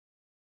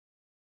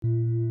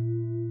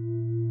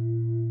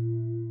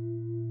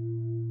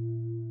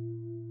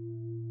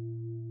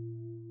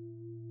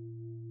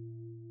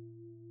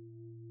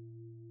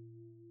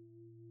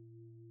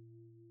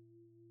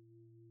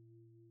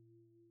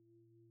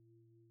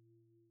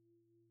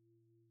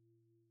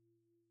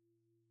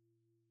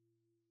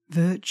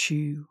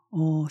Virtue,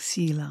 or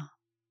sila,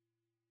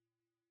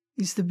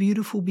 is the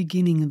beautiful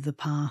beginning of the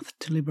path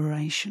to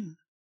liberation.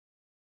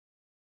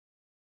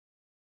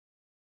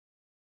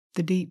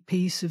 The deep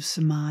peace of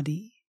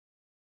samadhi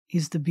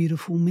is the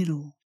beautiful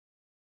middle.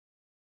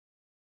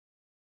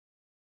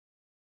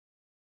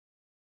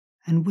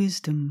 And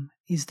wisdom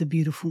is the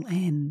beautiful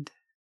end.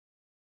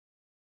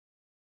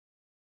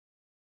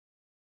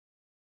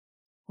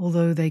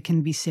 Although they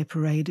can be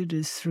separated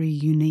as three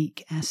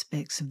unique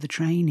aspects of the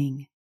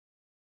training,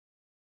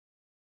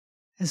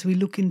 as we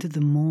look into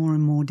them more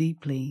and more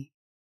deeply,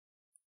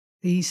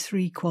 these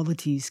three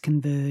qualities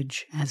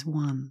converge as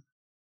one.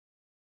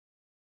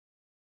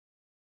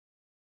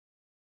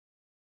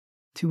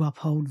 To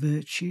uphold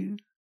virtue,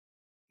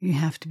 you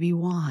have to be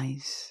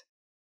wise.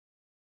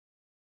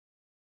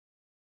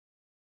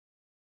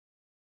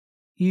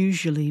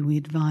 Usually we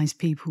advise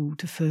people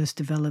to first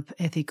develop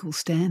ethical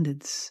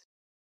standards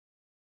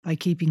by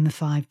keeping the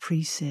 5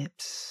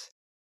 precepts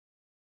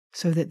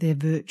so that their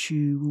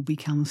virtue will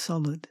become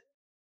solid.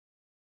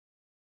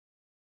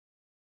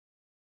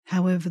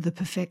 However, the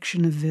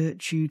perfection of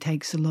virtue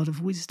takes a lot of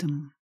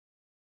wisdom.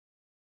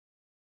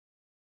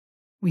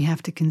 We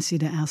have to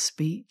consider our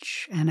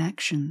speech and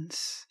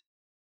actions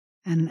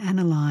and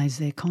analyze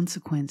their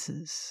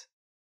consequences.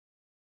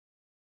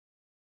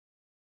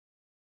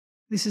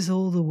 This is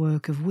all the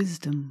work of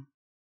wisdom.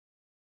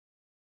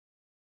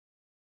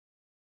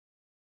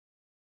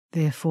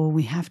 Therefore,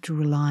 we have to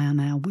rely on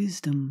our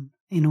wisdom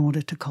in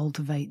order to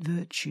cultivate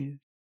virtue.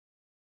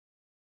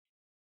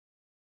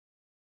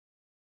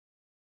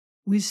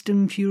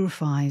 Wisdom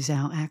purifies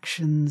our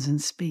actions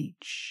and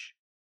speech.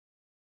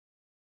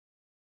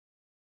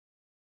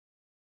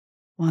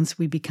 Once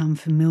we become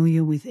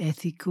familiar with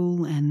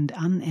ethical and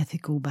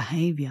unethical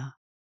behavior,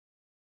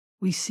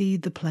 we see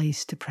the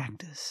place to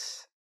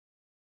practice.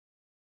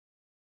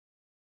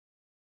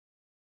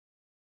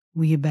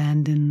 We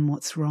abandon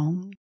what's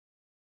wrong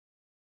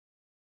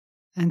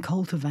and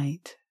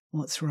cultivate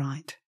what's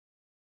right.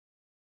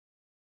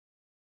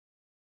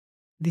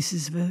 This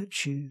is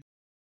virtue.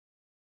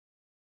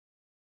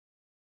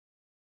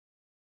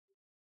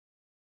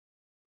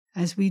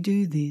 As we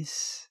do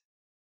this,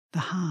 the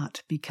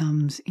heart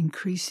becomes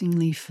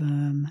increasingly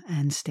firm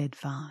and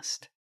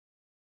steadfast.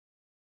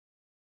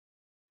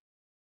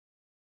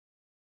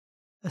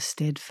 A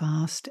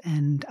steadfast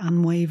and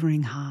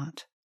unwavering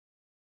heart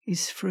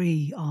is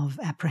free of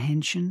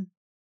apprehension,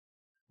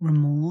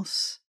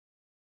 remorse,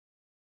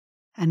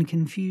 and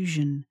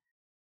confusion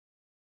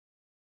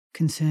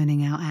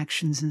concerning our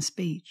actions and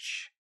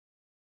speech.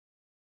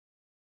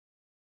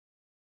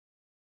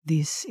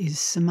 This is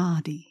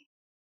samadhi.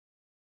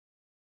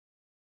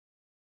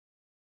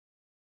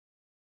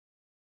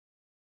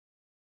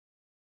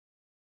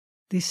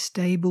 This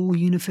stable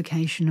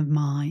unification of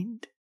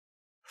mind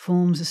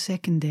forms a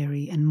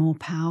secondary and more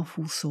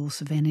powerful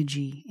source of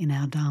energy in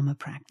our Dharma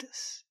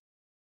practice,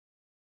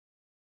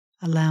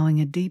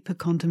 allowing a deeper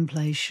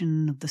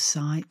contemplation of the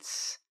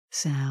sights,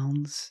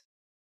 sounds,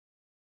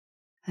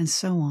 and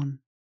so on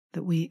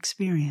that we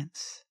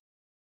experience.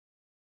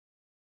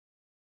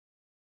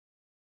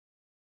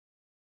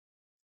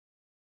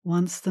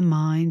 Once the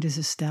mind is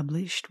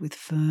established with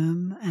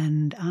firm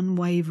and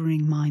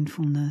unwavering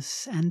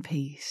mindfulness and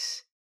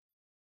peace,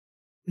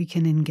 we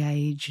can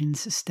engage in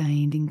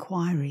sustained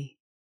inquiry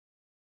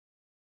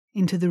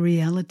into the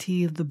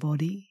reality of the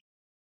body,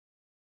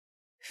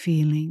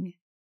 feeling,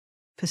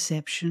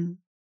 perception,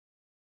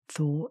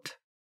 thought,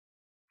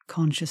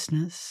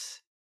 consciousness,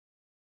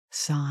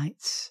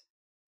 sights,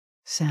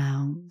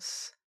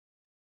 sounds,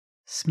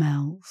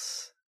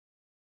 smells,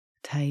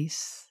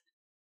 tastes,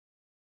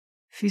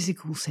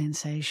 physical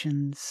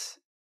sensations,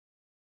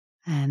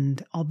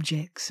 and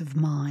objects of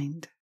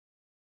mind.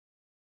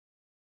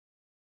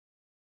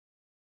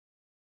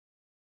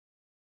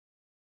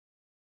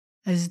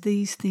 As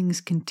these things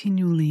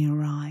continually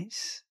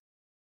arise,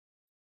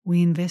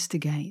 we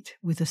investigate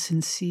with a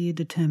sincere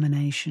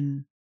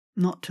determination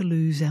not to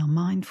lose our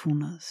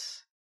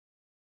mindfulness.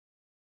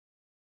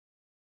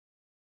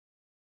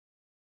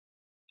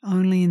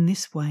 Only in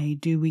this way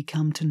do we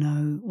come to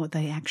know what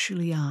they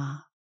actually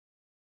are,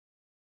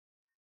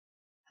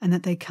 and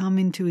that they come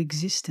into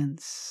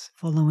existence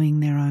following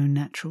their own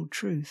natural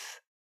truth.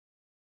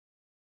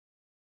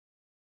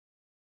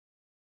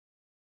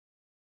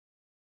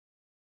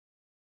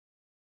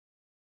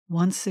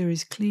 Once there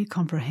is clear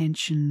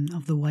comprehension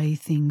of the way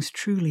things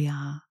truly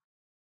are,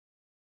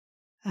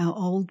 our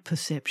old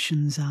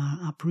perceptions are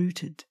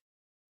uprooted,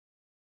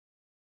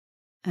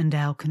 and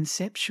our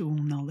conceptual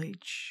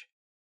knowledge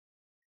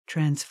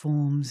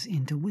transforms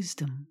into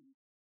wisdom.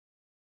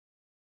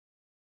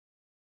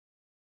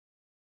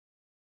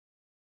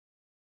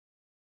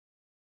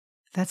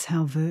 That's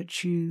how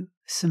virtue,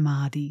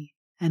 samadhi,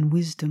 and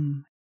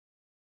wisdom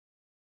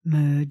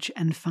merge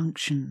and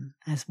function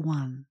as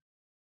one.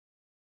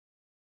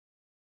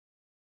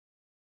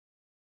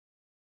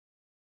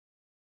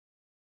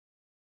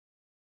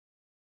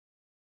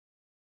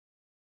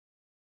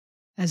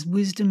 As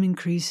wisdom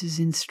increases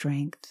in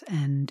strength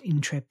and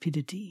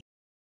intrepidity,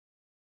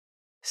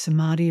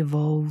 samadhi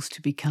evolves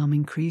to become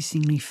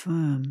increasingly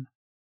firm.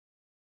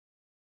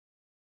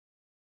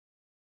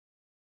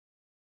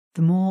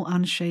 The more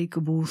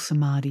unshakable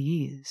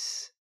samadhi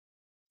is,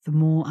 the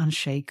more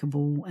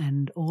unshakable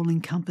and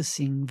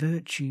all-encompassing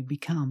virtue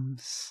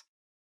becomes.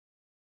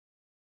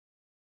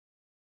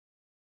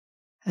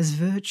 As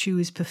virtue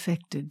is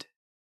perfected,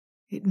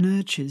 it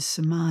nurtures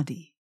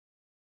samadhi,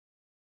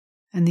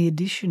 and the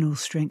additional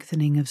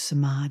strengthening of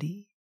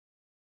samadhi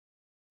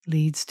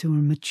leads to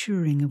a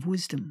maturing of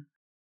wisdom.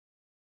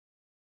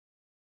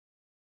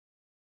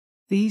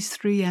 These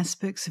three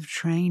aspects of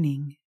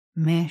training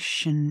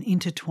mesh and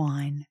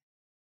intertwine.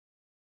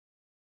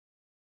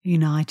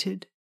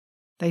 United,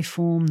 they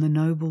form the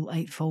Noble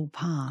Eightfold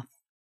Path,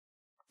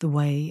 the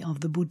way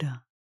of the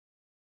Buddha.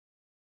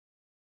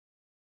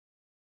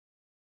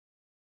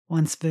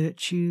 Once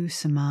virtue,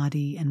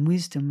 samadhi, and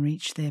wisdom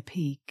reach their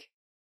peak,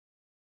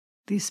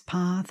 this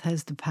path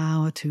has the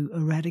power to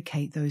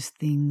eradicate those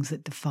things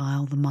that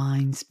defile the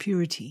mind's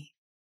purity,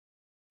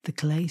 the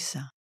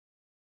kilesa.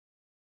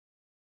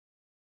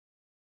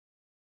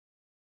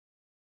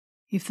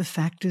 If the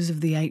factors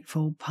of the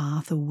Eightfold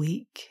Path are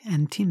weak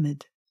and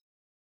timid,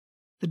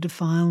 the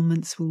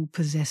defilements will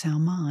possess our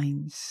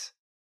minds.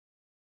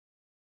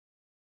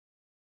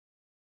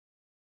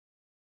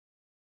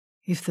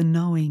 If the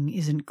knowing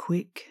isn't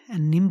quick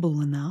and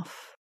nimble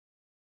enough,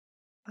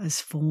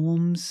 as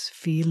forms,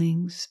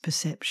 feelings,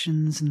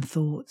 perceptions, and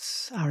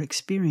thoughts are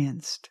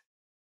experienced,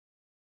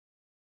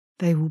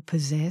 they will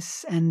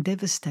possess and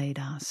devastate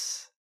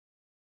us.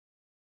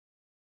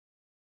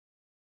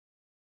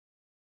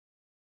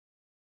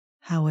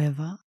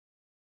 However,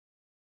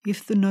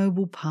 if the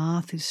noble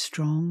path is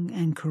strong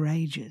and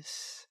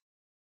courageous,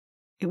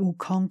 it will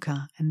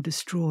conquer and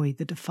destroy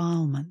the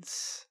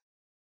defilements.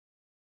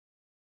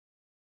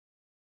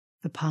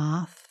 The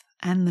path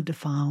and the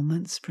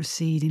defilements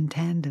proceed in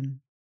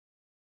tandem.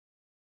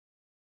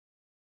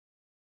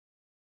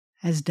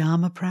 As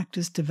Dharma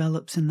practice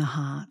develops in the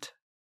heart,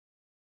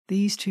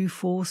 these two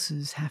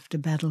forces have to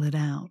battle it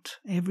out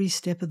every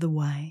step of the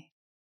way.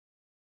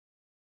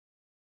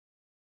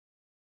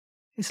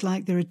 It's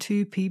like there are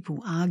two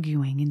people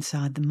arguing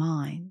inside the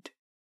mind.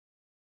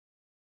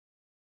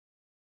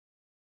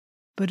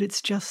 But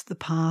it's just the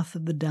path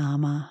of the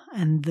Dharma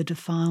and the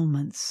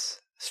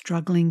defilements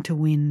struggling to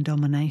win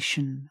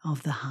domination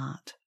of the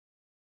heart.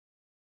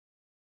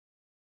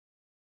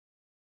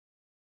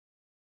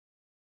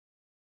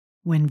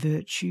 When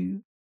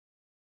virtue,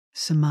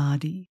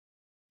 samadhi,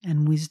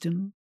 and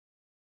wisdom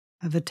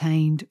have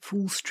attained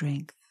full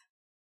strength,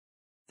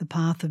 the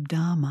path of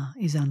Dharma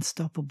is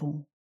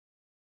unstoppable,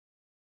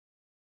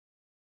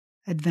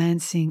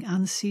 advancing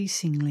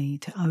unceasingly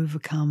to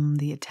overcome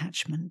the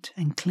attachment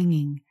and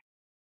clinging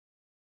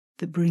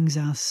that brings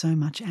us so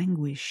much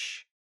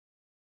anguish.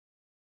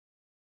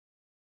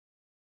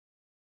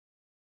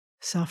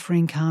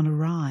 Suffering can't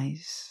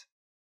arise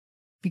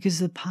because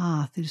the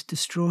path is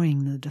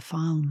destroying the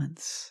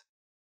defilements.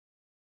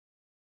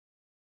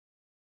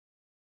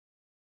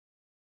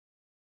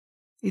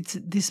 It's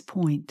at this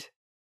point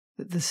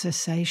that the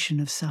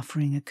cessation of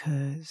suffering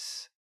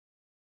occurs.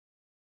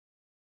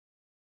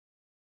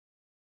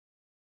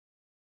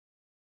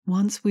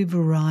 Once we've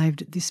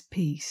arrived at this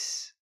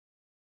peace,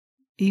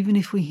 even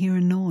if we hear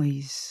a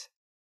noise,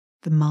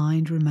 the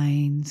mind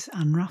remains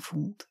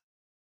unruffled.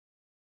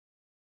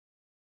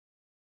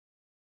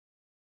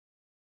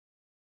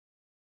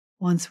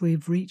 Once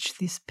we've reached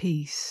this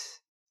peace,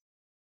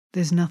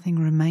 there's nothing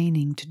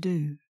remaining to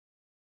do.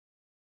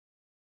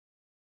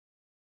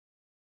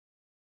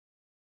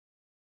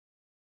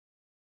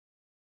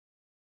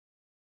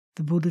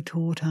 The Buddha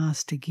taught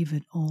us to give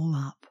it all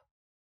up.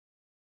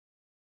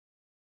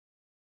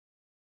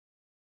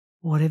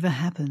 Whatever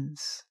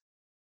happens,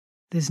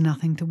 there's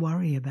nothing to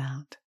worry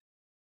about.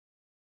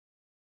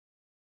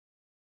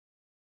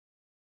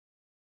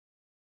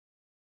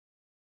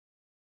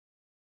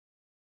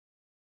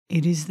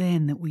 It is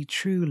then that we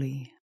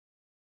truly,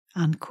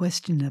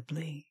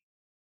 unquestionably,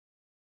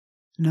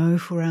 know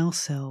for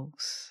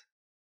ourselves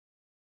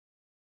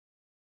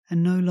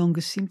and no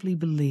longer simply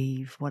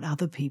believe what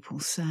other people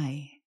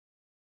say.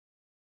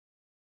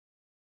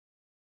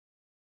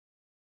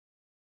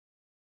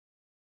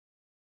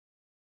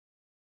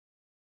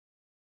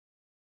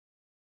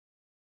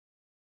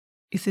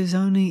 If there's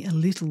only a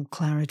little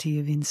clarity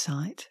of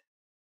insight,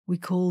 we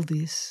call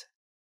this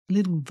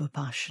little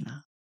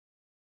vipassana.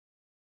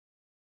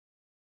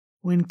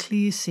 When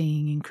clear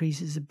seeing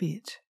increases a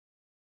bit,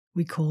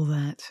 we call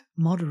that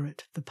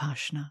moderate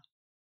vipassana.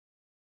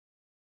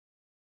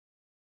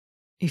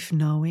 If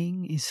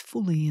knowing is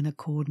fully in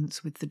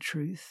accordance with the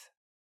truth,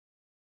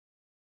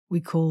 we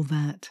call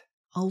that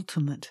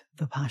ultimate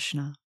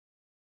vipassana.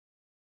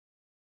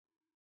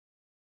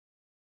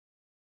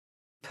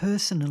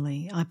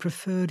 Personally, I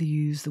prefer to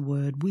use the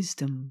word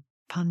wisdom,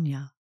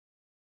 panya,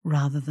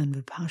 rather than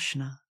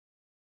vipassana.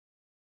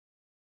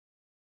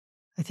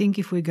 I think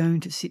if we're going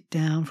to sit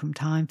down from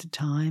time to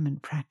time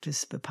and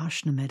practice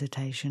vipassana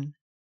meditation,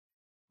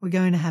 we're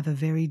going to have a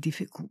very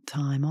difficult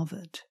time of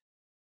it.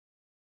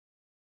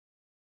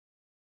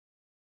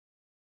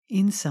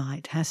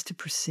 Insight has to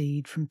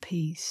proceed from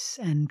peace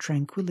and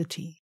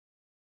tranquility.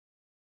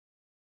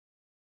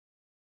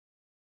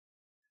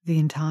 The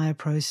entire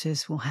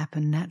process will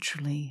happen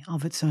naturally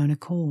of its own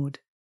accord.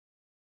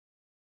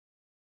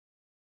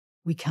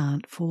 We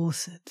can't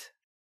force it.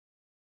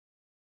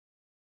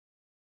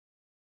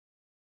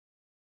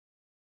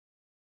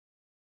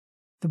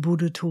 The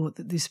Buddha taught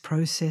that this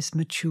process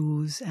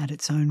matures at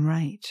its own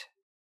rate.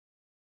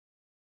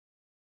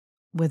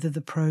 Whether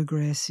the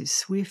progress is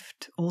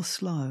swift or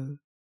slow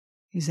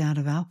is out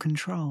of our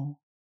control.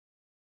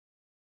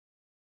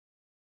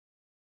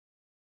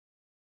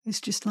 It's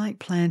just like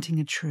planting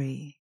a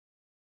tree.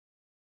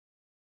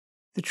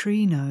 The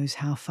tree knows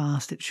how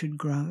fast it should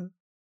grow.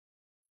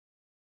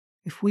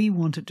 If we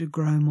want it to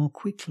grow more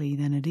quickly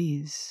than it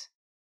is,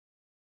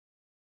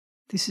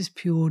 this is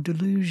pure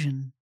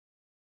delusion.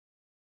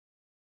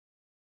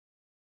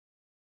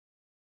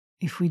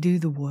 If we do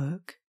the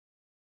work,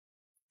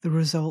 the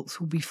results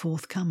will be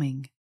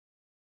forthcoming,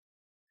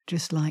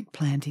 just like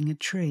planting a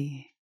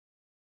tree.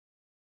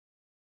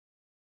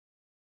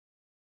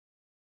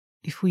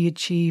 If we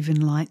achieve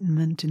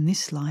enlightenment in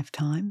this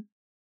lifetime,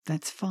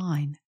 that's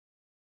fine.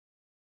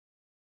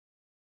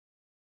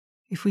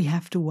 If we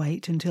have to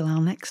wait until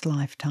our next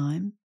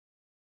lifetime,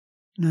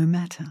 no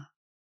matter.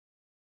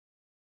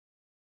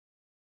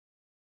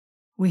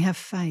 We have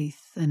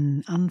faith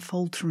and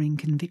unfaltering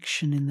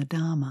conviction in the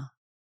Dharma.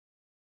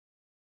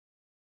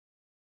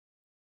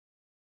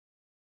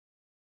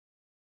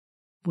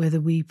 Whether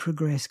we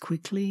progress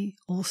quickly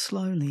or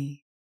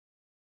slowly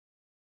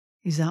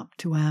is up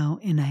to our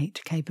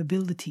innate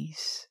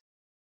capabilities,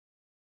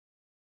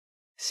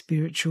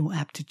 spiritual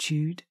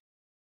aptitude,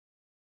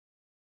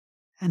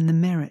 and the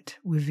merit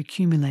we've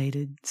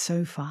accumulated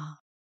so far.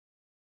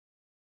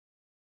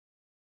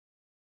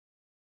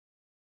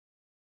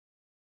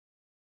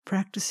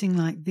 Practicing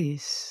like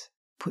this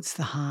puts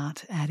the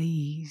heart at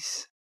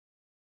ease.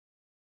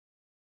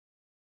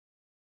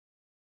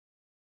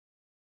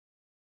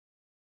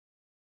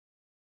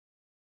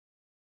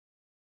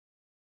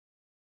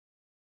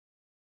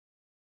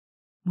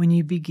 When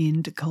you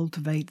begin to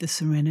cultivate the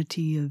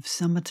serenity of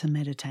samatha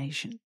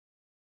meditation,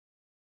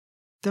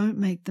 don't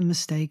make the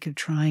mistake of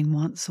trying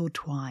once or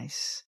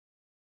twice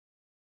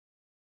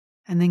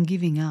and then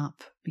giving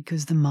up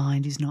because the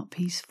mind is not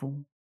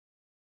peaceful.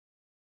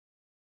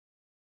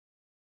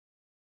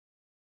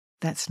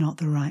 That's not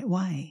the right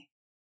way.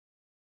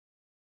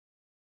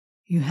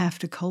 You have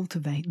to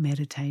cultivate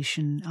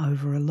meditation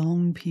over a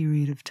long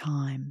period of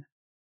time.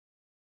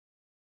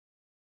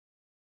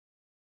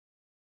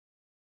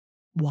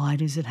 Why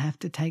does it have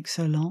to take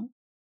so long?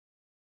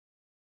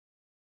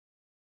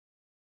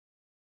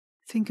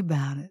 Think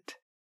about it.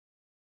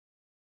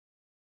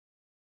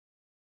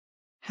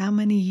 How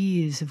many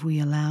years have we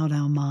allowed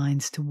our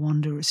minds to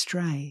wander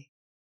astray?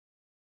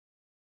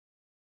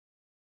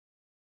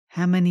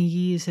 How many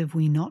years have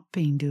we not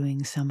been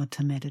doing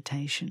samatha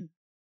meditation?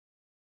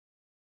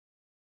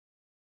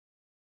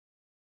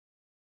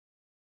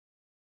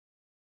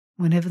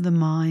 Whenever the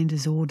mind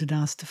has ordered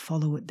us to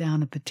follow it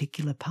down a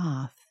particular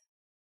path,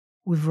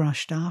 we've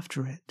rushed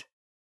after it.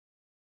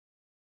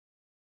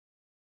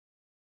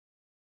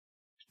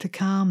 To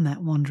calm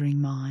that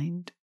wandering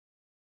mind,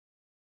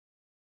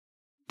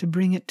 to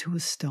bring it to a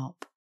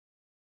stop,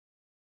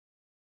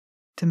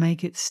 to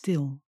make it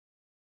still,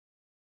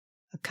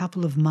 a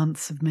couple of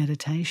months of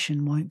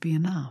meditation won't be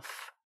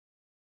enough.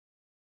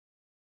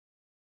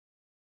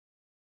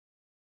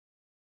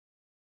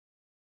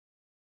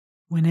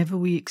 Whenever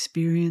we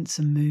experience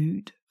a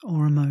mood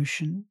or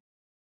emotion,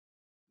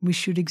 we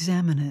should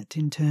examine it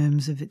in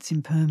terms of its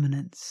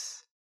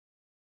impermanence,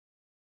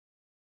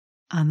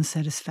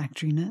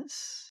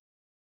 unsatisfactoriness,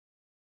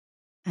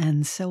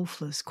 and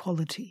selfless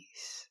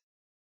qualities.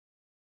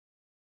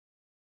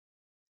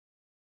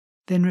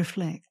 Then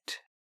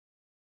reflect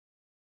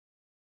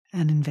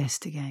and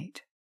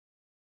investigate.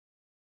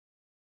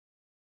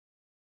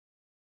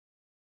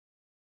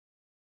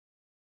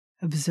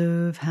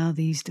 Observe how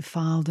these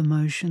defiled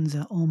emotions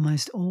are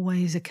almost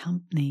always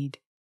accompanied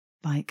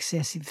by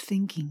excessive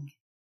thinking.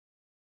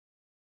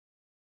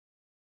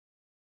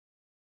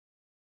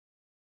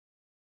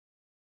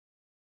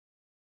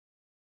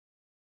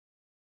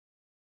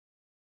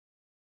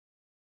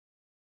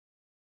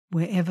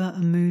 Wherever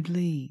a mood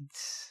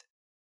leads,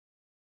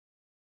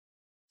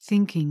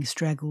 thinking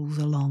straggles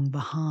along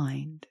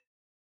behind.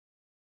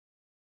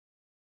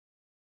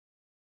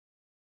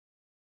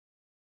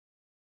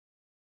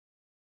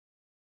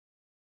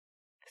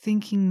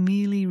 Thinking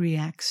merely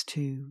reacts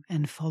to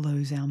and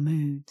follows our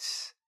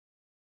moods,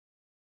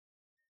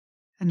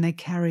 and they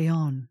carry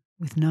on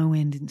with no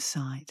end in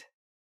sight.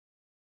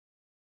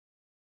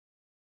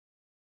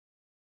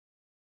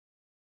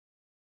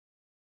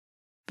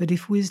 But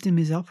if wisdom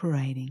is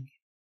operating,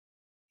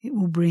 it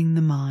will bring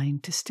the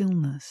mind to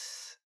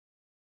stillness.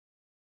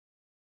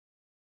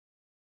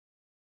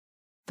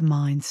 The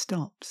mind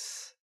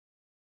stops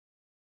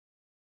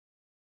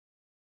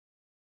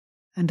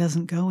and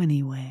doesn't go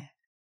anywhere.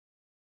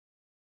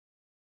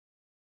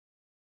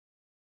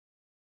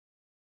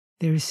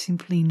 There is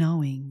simply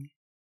knowing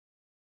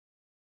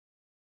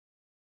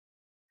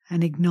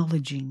and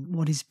acknowledging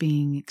what is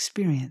being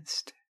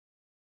experienced.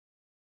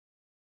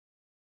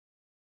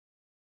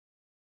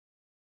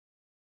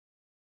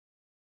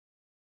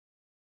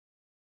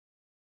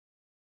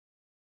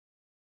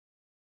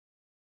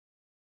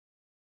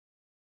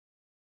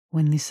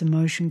 When this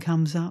emotion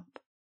comes up,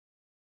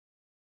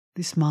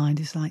 this mind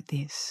is like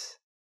this.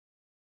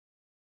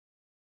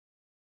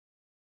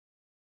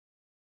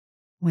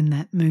 When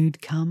that mood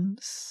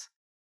comes,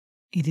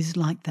 it is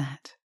like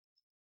that.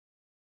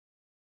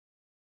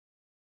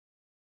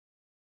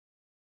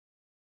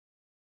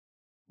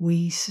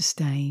 We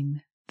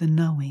sustain the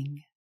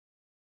knowing.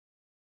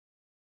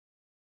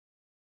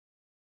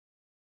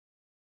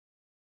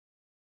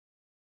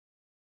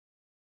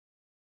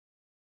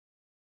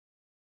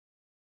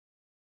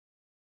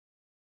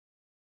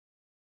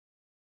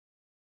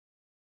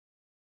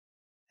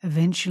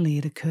 Eventually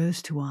it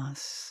occurs to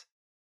us,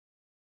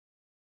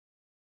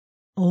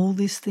 all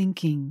this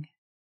thinking,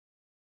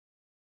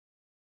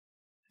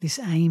 this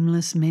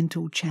aimless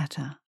mental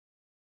chatter,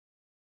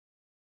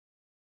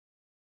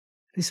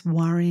 this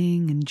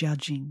worrying and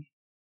judging,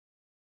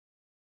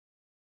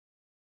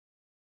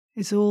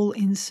 it's all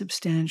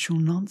insubstantial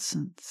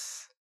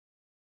nonsense.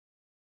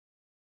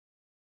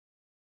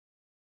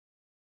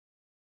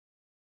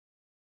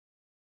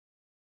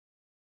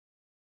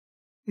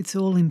 It's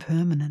all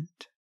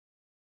impermanent,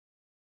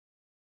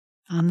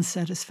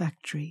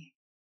 unsatisfactory,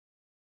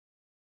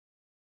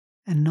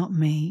 and not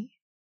me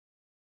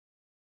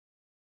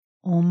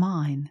or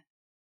mine.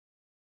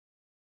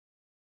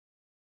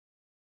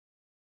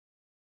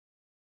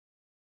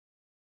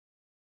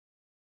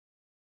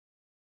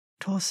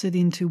 Toss it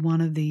into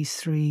one of these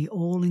three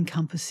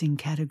all-encompassing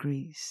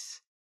categories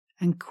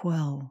and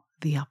quell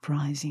the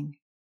uprising.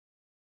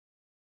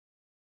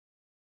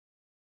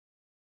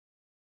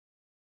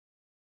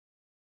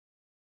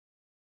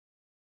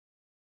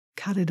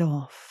 Cut it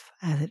off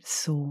at its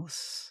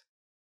source.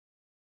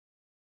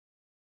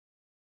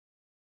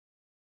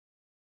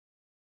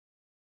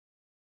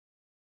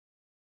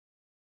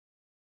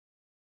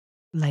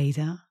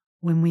 Later,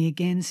 when we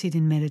again sit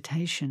in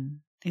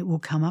meditation, it will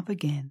come up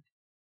again.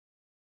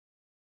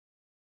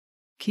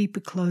 Keep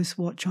a close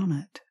watch on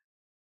it.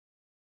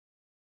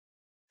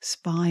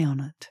 Spy on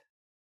it.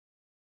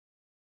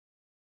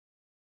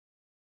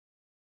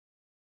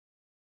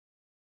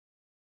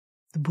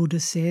 The Buddha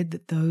said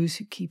that those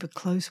who keep a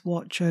close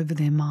watch over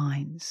their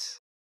minds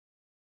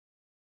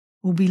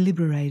will be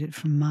liberated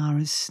from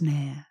Mara's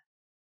snare.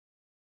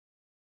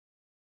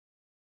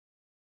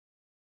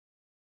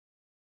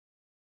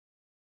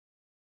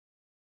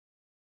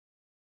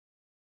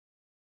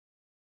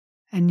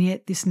 And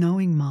yet this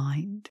knowing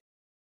mind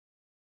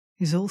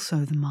is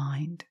also the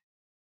mind.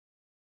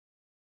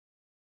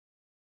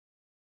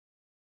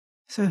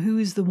 So who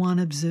is the one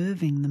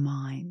observing the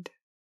mind?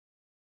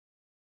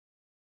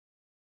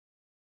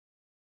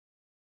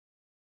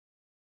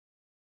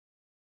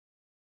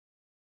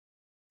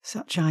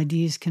 Such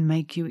ideas can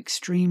make you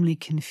extremely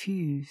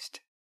confused.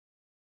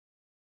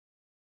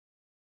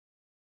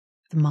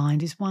 The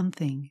mind is one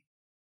thing,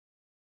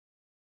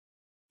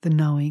 the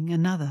knowing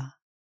another.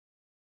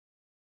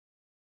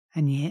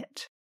 And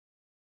yet,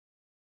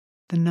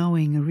 the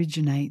knowing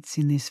originates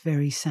in this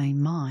very same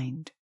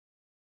mind.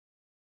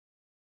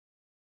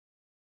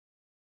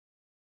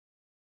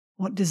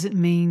 What does it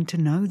mean to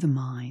know the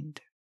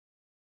mind?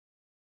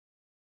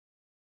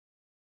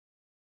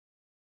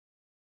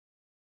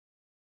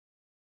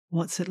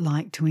 What's it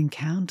like to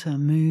encounter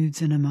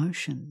moods and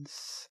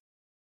emotions?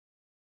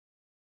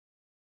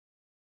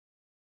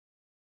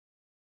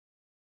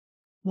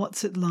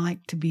 What's it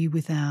like to be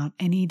without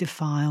any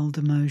defiled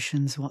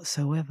emotions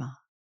whatsoever?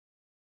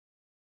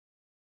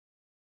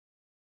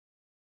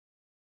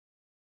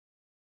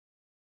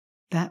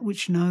 That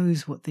which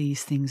knows what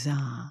these things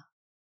are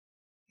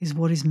is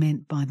what is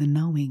meant by the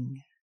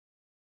knowing.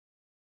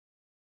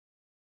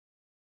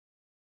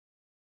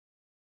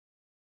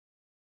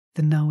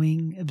 The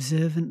knowing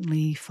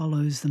observantly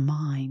follows the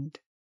mind.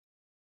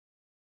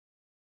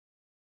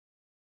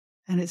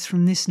 And it's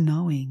from this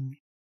knowing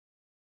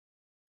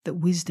that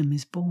wisdom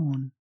is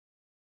born.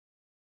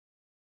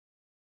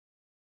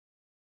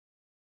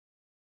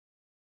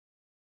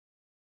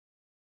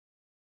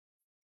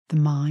 The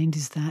mind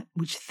is that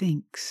which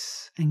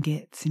thinks and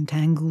gets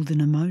entangled in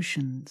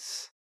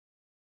emotions,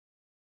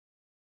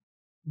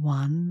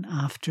 one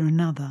after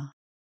another.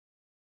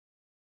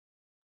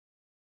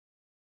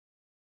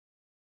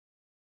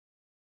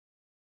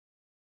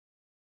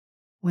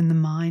 When the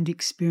mind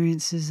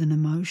experiences an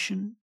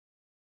emotion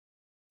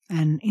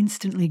and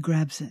instantly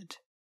grabs it,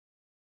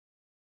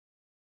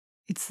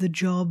 it's the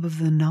job of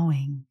the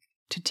knowing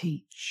to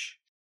teach.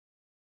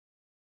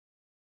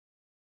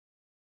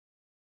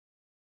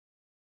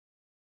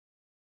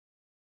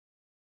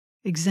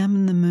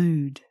 Examine the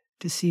mood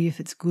to see if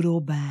it's good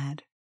or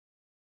bad.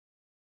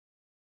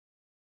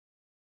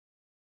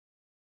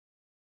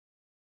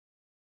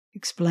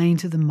 Explain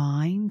to the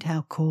mind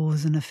how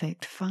cause and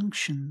effect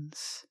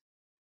functions.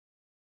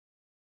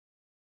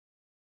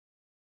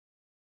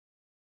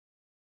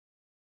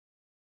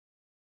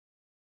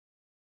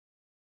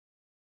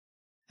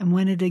 And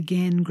when it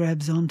again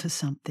grabs onto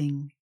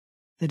something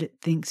that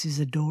it thinks is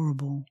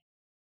adorable,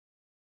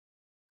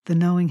 the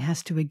knowing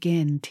has to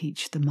again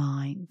teach the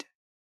mind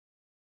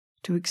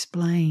to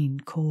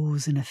explain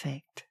cause and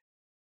effect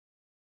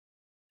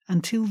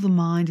until the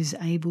mind is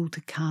able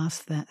to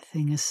cast that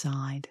thing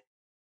aside.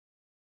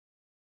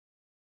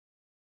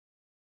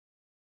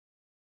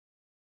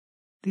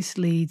 This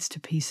leads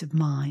to peace of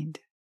mind.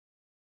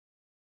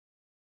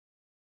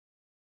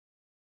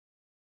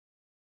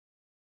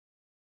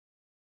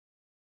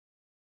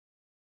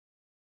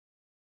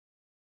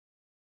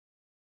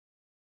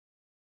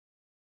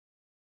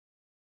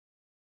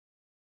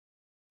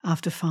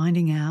 After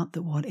finding out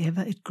that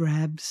whatever it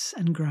grabs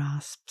and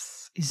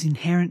grasps is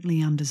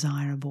inherently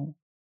undesirable,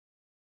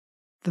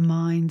 the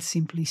mind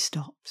simply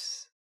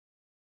stops.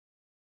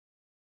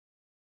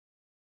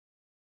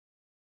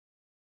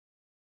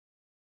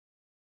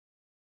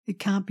 It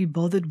can't be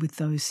bothered with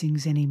those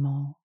things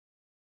anymore.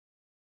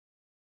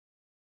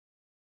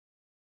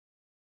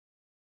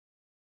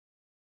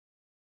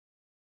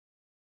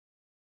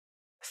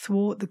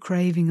 Thwart the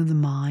craving of the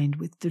mind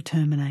with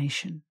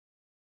determination.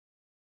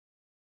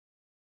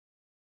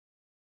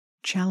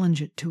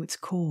 Challenge it to its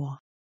core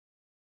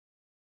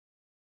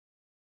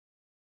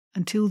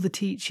until the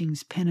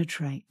teachings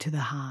penetrate to the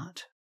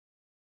heart.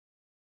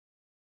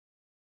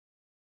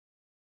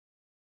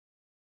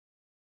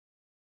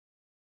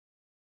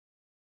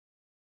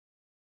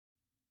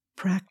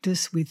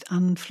 Practice with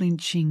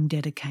unflinching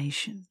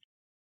dedication.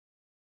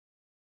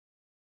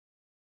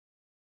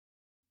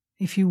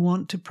 If you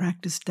want to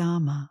practice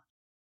Dharma,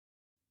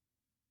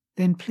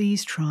 then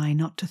please try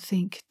not to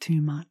think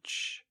too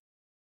much.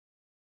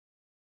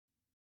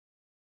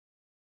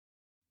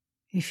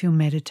 If you're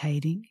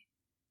meditating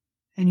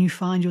and you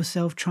find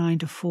yourself trying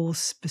to force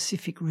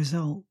specific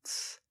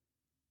results,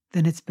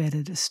 then it's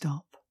better to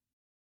stop.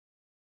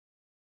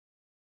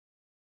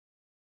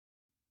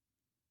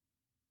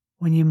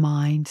 When your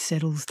mind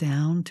settles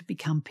down to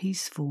become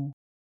peaceful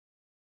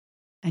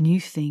and you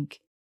think,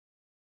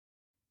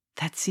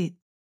 that's it,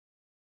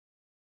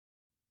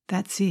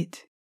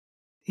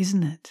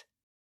 isn't it?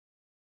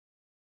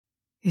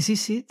 Is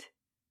this it?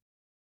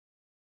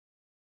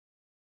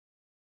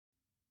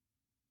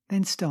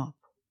 Then stop.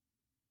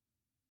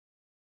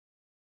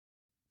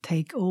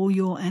 Take all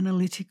your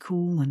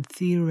analytical and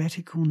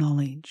theoretical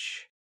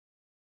knowledge,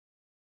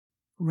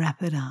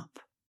 wrap it up,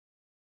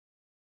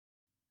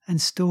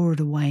 and store it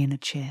away in a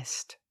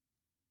chest.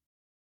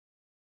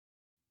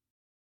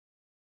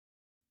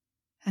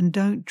 And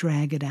don't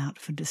drag it out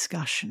for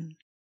discussion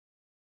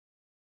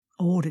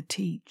or to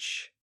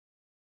teach.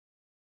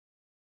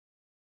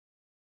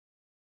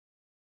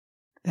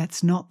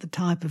 That's not the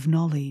type of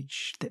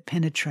knowledge that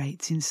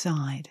penetrates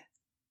inside.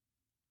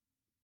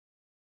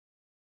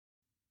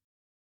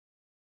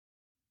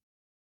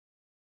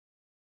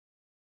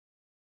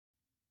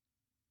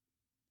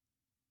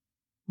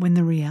 When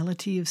the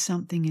reality of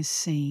something is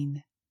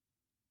seen,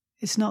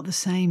 it's not the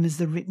same as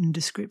the written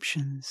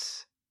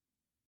descriptions.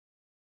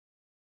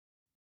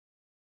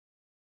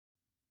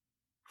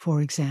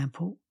 For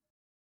example,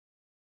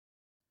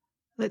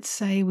 let's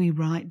say we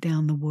write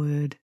down the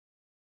word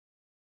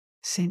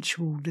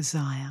sensual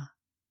desire.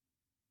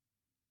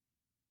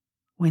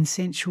 When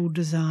sensual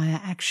desire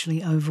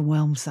actually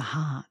overwhelms the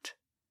heart,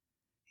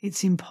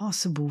 it's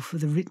impossible for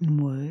the written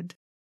word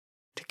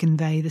to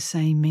convey the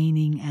same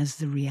meaning as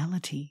the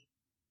reality.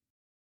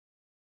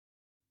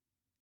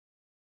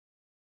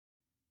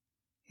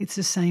 It's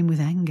the same with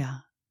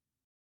anger.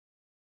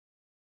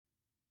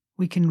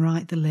 We can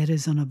write the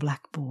letters on a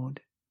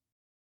blackboard,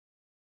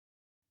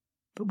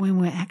 but when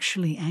we're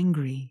actually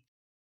angry,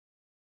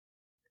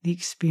 the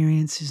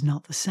experience is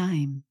not the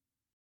same.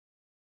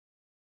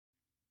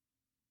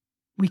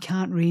 We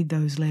can't read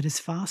those letters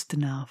fast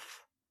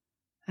enough,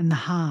 and the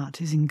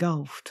heart is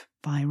engulfed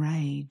by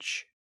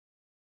rage.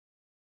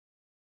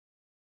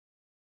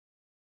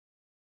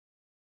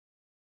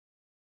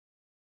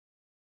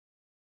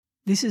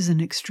 This is an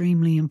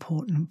extremely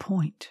important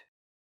point.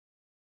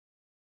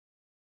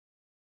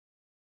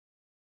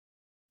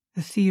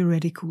 The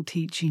theoretical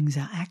teachings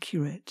are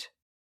accurate,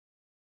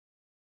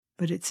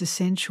 but it's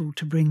essential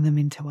to bring them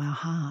into our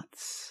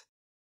hearts.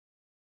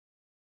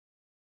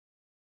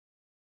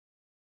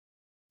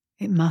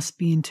 It must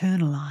be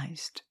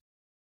internalized.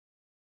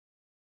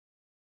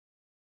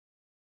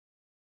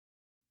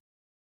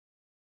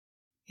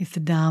 If the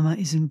Dharma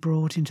isn't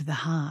brought into the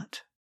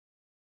heart,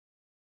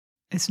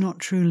 it's not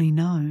truly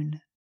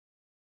known.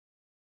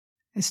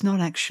 It's not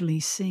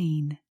actually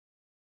seen.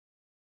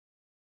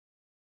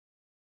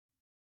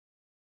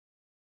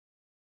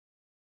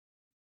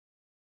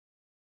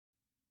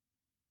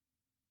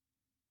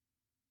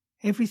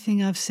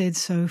 Everything I've said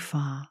so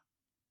far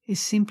is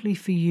simply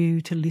for you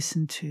to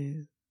listen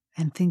to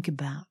and think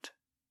about.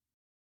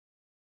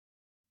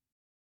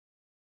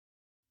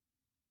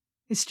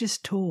 It's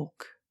just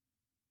talk,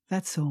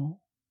 that's all.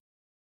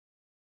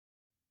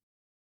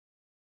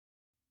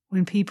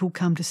 When people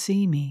come to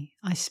see me,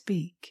 I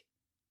speak.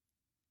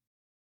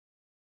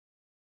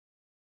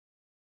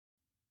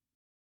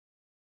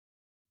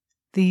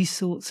 These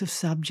sorts of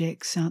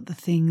subjects aren't the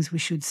things we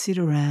should sit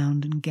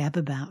around and gab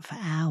about for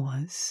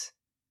hours.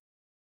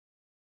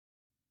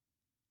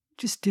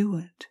 Just do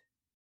it.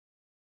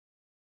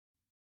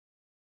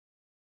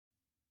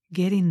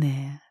 Get in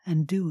there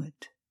and do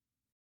it.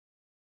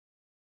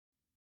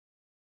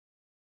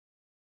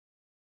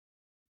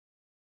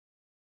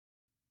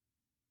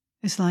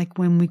 It's like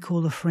when we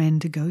call a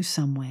friend to go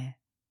somewhere.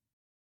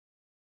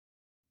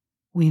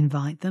 We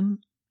invite them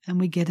and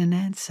we get an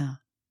answer.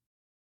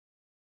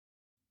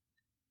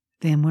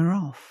 Then we're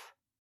off,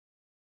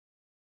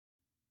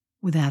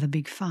 without a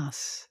big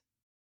fuss.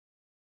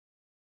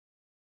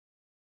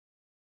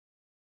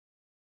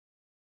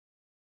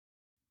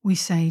 We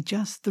say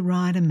just the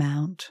right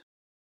amount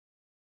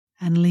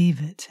and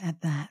leave it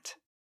at that.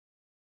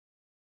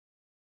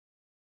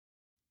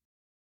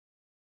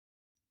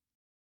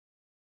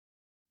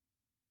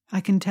 I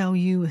can tell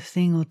you a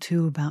thing or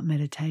two about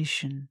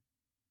meditation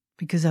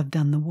because I've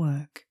done the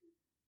work.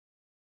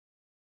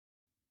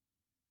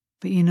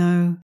 But you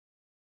know,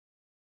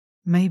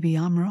 maybe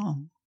I'm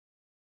wrong.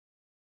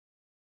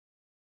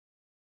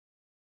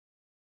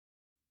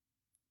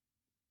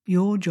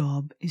 Your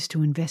job is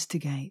to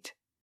investigate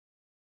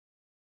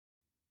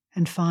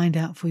and find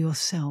out for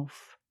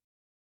yourself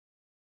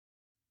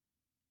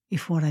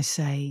if what I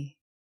say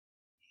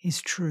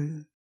is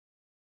true.